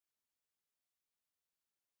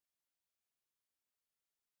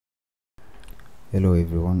Hello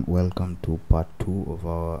everyone, welcome to part 2 of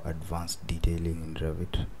our advanced detailing in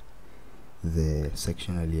Revit, the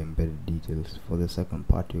sectionally embedded details. For the second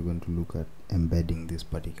part, you're going to look at embedding these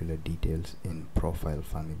particular details in profile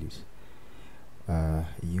families.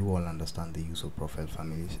 You all understand the use of profile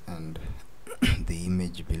families, and the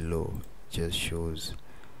image below just shows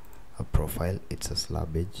a profile. It's a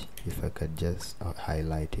slab edge. If I could just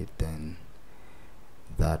highlight it, then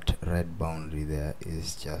that red boundary there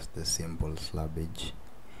is just the simple slab edge,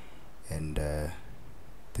 and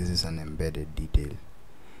this is an embedded detail.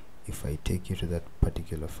 If I take you to that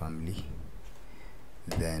particular family,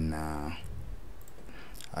 then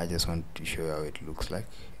I just want to show you how it looks like.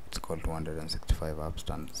 It's called 265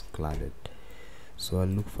 upstands cladded. So I'll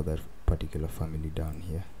look for that particular family down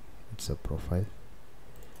here. It's a profile.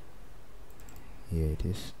 Here it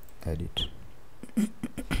is. Edit.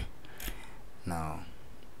 Now,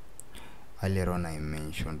 earlier on I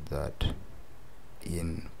mentioned that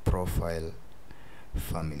in profile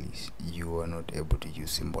families you are not able to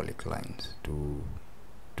use symbolic lines to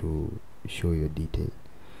show your detail.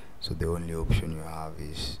 So the only option you have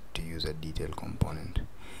is to use a detail component,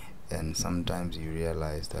 and sometimes you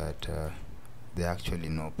realize that there are actually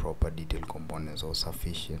no proper detail components or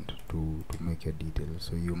sufficient to make your detail,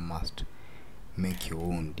 so you must make your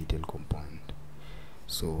own detail component.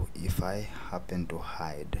 So if I happen to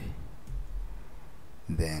hide,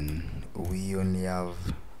 then we only have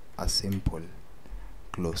a simple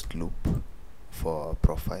closed loop for a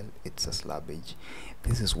profile. It's a slab edge.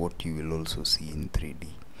 This is what you will also see in 3D.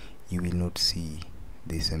 You will not see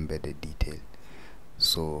this embedded detail.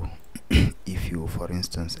 So if you, for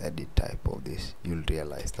instance, edit type of this, you'll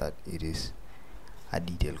realize that it is a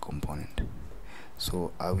detail component.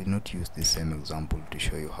 So I will not use the same example to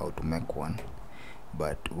show you how to make one,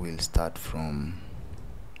 but we'll start from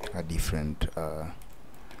a different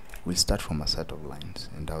we'll start from a set of lines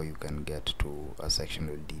and how you can get to a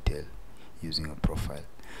sectional detail using a profile.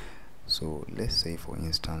 So let's say, for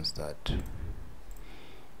instance, that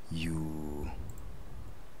you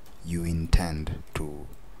intend to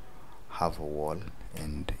have a wall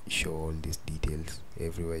and show all these details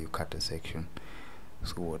everywhere you cut a section.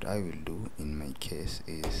 So what I will do in my case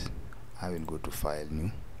is I will go to File,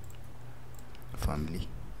 New, Family,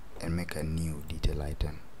 and make a new detail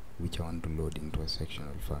item which I want to load into a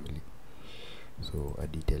sectional family. So a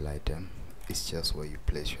detail item is just where you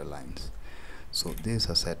place your lines. So there's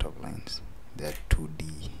a set of lines. There are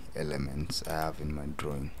 2D elements I have in my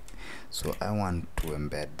drawing. So I want to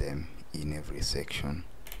embed them in every section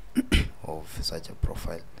of such a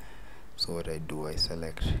profile. So what I do, I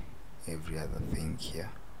select every other thing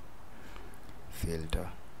here,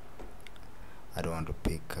 filter. I don't want to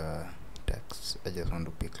pick text, I just want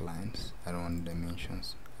to pick lines. I don't want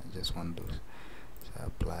dimensions, I just want those. So I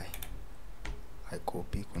apply, I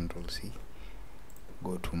copy, Control C,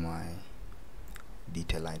 go to my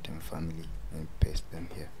detail item family and paste them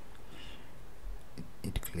here.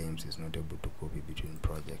 It claims it's not able to copy between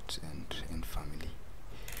projects and family.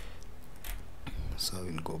 So I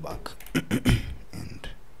will go back and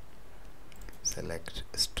select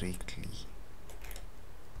strictly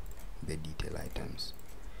the detail items.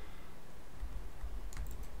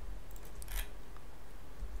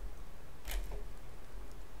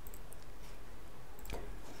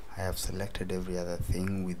 I have selected every other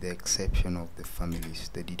thing with the exception of the families,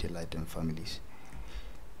 the detail item families.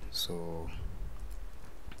 So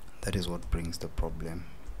that is what brings the problem.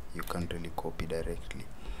 You can't really copy directly.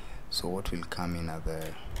 So what will come in are the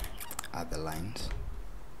other lines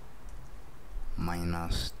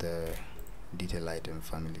minus the detail item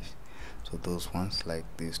families. So those ones, like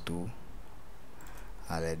these two,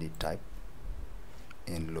 I'll edit type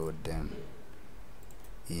and load them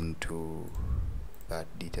into that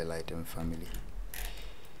detail item family,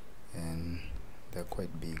 and they're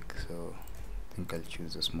quite big, so I think I'll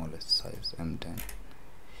choose the smallest size, M10,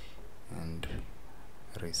 and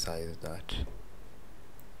resize that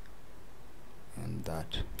and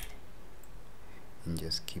that, and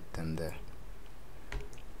just keep them there.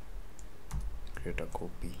 Create a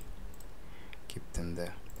copy, keep them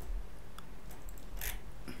there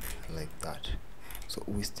like that. So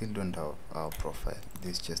we still don't have our profile.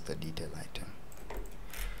 This is just a detail item.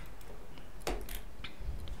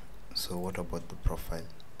 So what about the profile?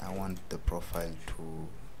 I want the profile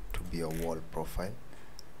to be a wall profile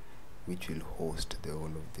which will host the whole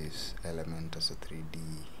of this element as a 3D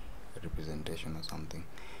representation or something.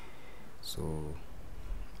 So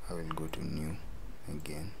I will go to New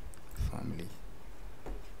again, Family,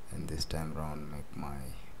 and this time around make my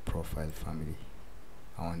profile family.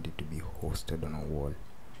 I want it to be hosted on a wall.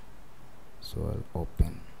 So I'll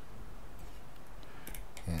open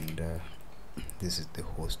and this is the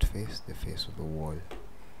host face, the face of the wall,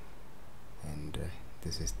 and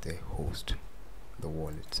this is the host, the wall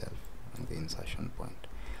itself, and the insertion point.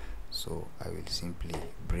 So I will simply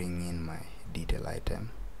bring in my detail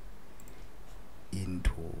item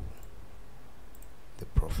into the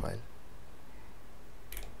profile.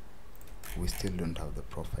 We still don't have the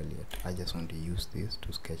profile yet. I just want to use this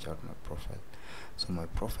to sketch out my profile. So my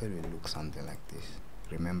profile will look something like this.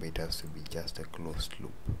 Remember, it has to be just a closed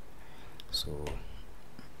loop. So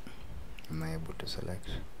am I able to select?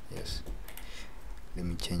 Yes. Let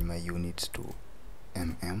me change my units to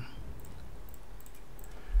mm.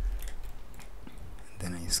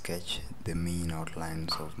 Then I sketch the main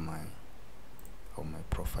outlines of my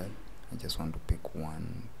profile. I just want to pick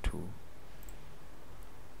 1, 2,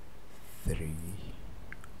 3,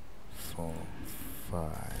 4,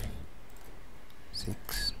 5,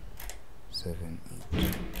 6, 7,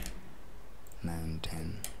 8, 9,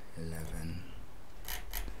 10, 11,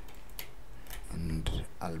 and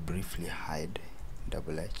I'll briefly hide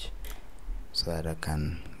double H so that I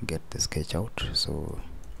can get the sketch out. So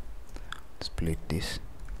split this,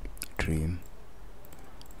 trim,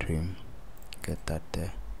 get that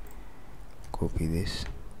there, copy this,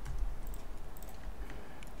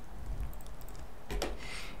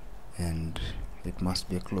 and it must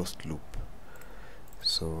be a closed loop,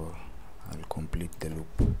 so I'll complete the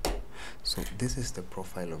loop. So this is the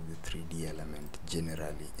profile of the 3D element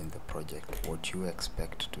generally in the project, what you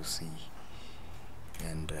expect to see,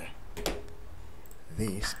 and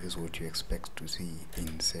this is what you expect to see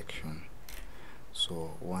in section.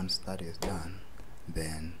 So once that is done,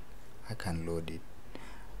 then I can load it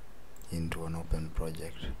into an open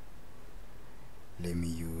project. Let me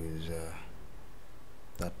use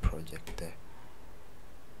that project there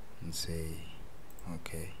and say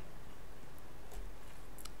okay,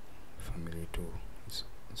 family 2, it's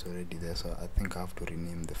already there, so I think I have to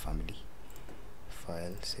rename the family.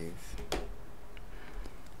 File, save,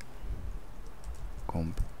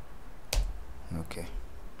 comp, okay,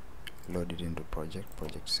 load it into project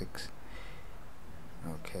 6.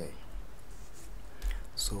 Okay,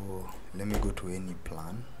 so let me go to any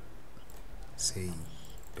plan, say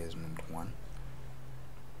basement 1,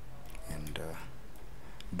 and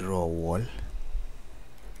draw a wall.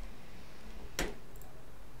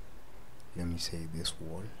 Let me say this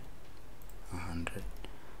wall 100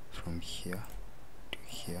 from here to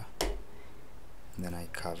here, and then I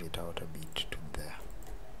carve it out a bit to there.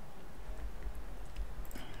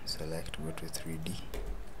 Select, go to 3D.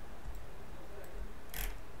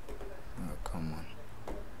 Oh, come on.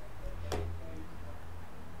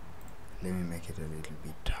 Let me make it a little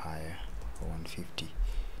bit higher for 150.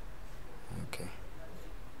 Okay.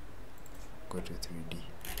 Go to 3D.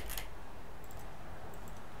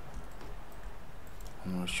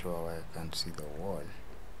 I'm not sure why I can't see the wall.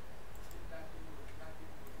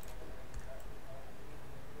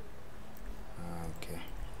 Okay.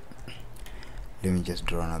 Let me just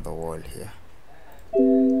draw another wall here.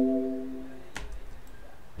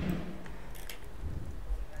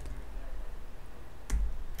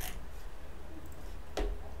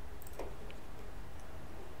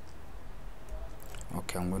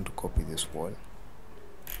 Okay, I'm going to copy this wall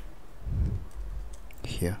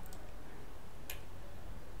here.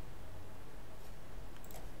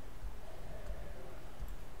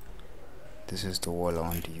 This is the wall I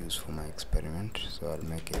want to use for my experiment, so I'll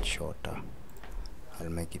make it shorter. I'll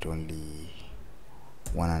make it only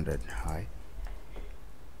 100 high.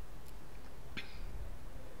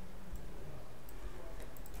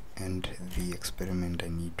 And the experiment I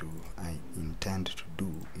intend to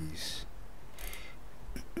do is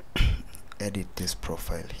edit this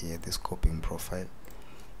profile here, this copying profile,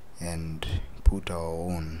 and put our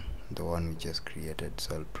own, the one we just created.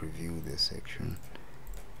 So I'll preview this section,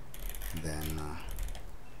 then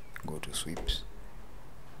go to sweeps.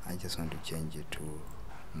 I just want to change it to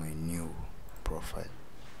my new profile.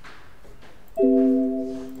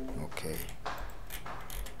 Okay,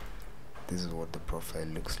 this is what the profile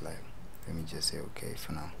looks like. Let me just say okay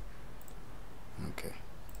for now. Okay.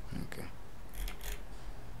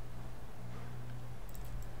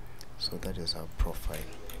 So that is our profile.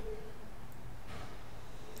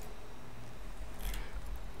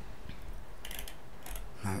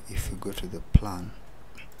 Now if you go to the plan,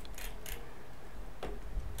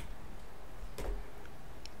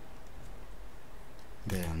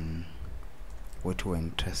 then what we're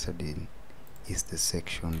interested in is the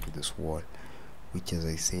section to this wall, which, as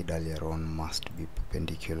I said earlier on, must be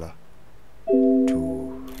perpendicular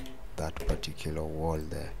to that particular wall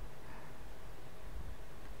there.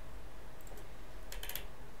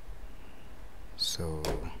 So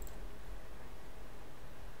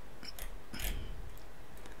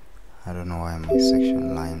I don't know why my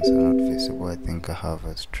section lines are not visible. I think I have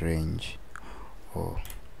a strange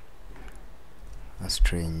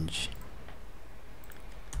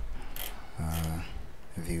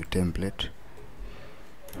view template.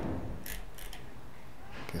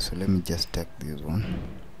 Okay, so let me just take this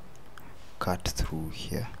one, cut through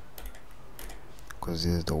here, because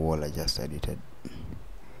this is the wall I just edited,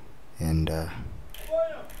 and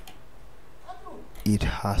it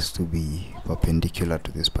has to be perpendicular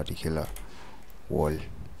to this particular wall.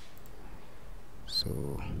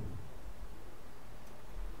 So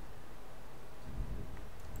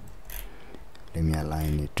let me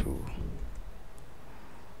align it to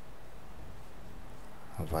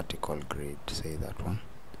a vertical grid, say that one,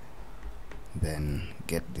 then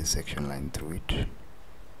get the section line through it,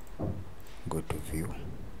 go to view,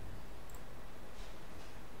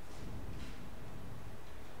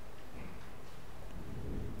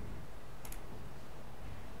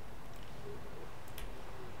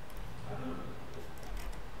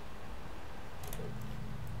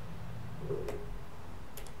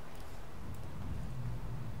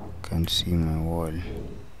 can't see my wall.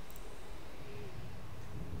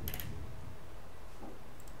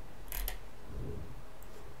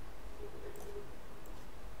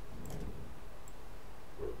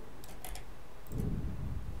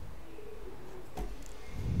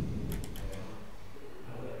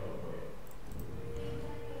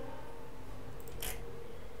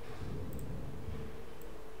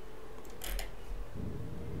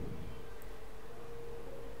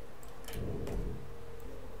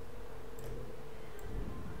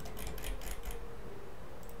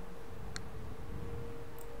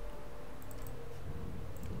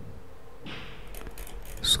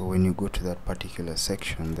 So when you go to that particular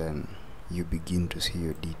section, then you begin to see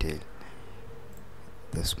your detail.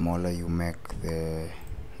 The smaller you make the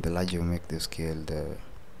larger you make the scale,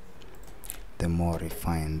 the more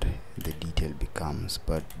refined the detail becomes.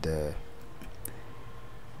 But the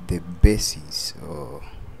basis of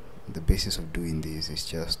doing this is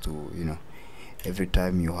just to, you know, every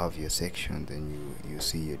time you have your section, then you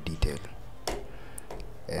see your detail.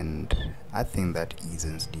 And I think that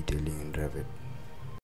eases detailing in Revit.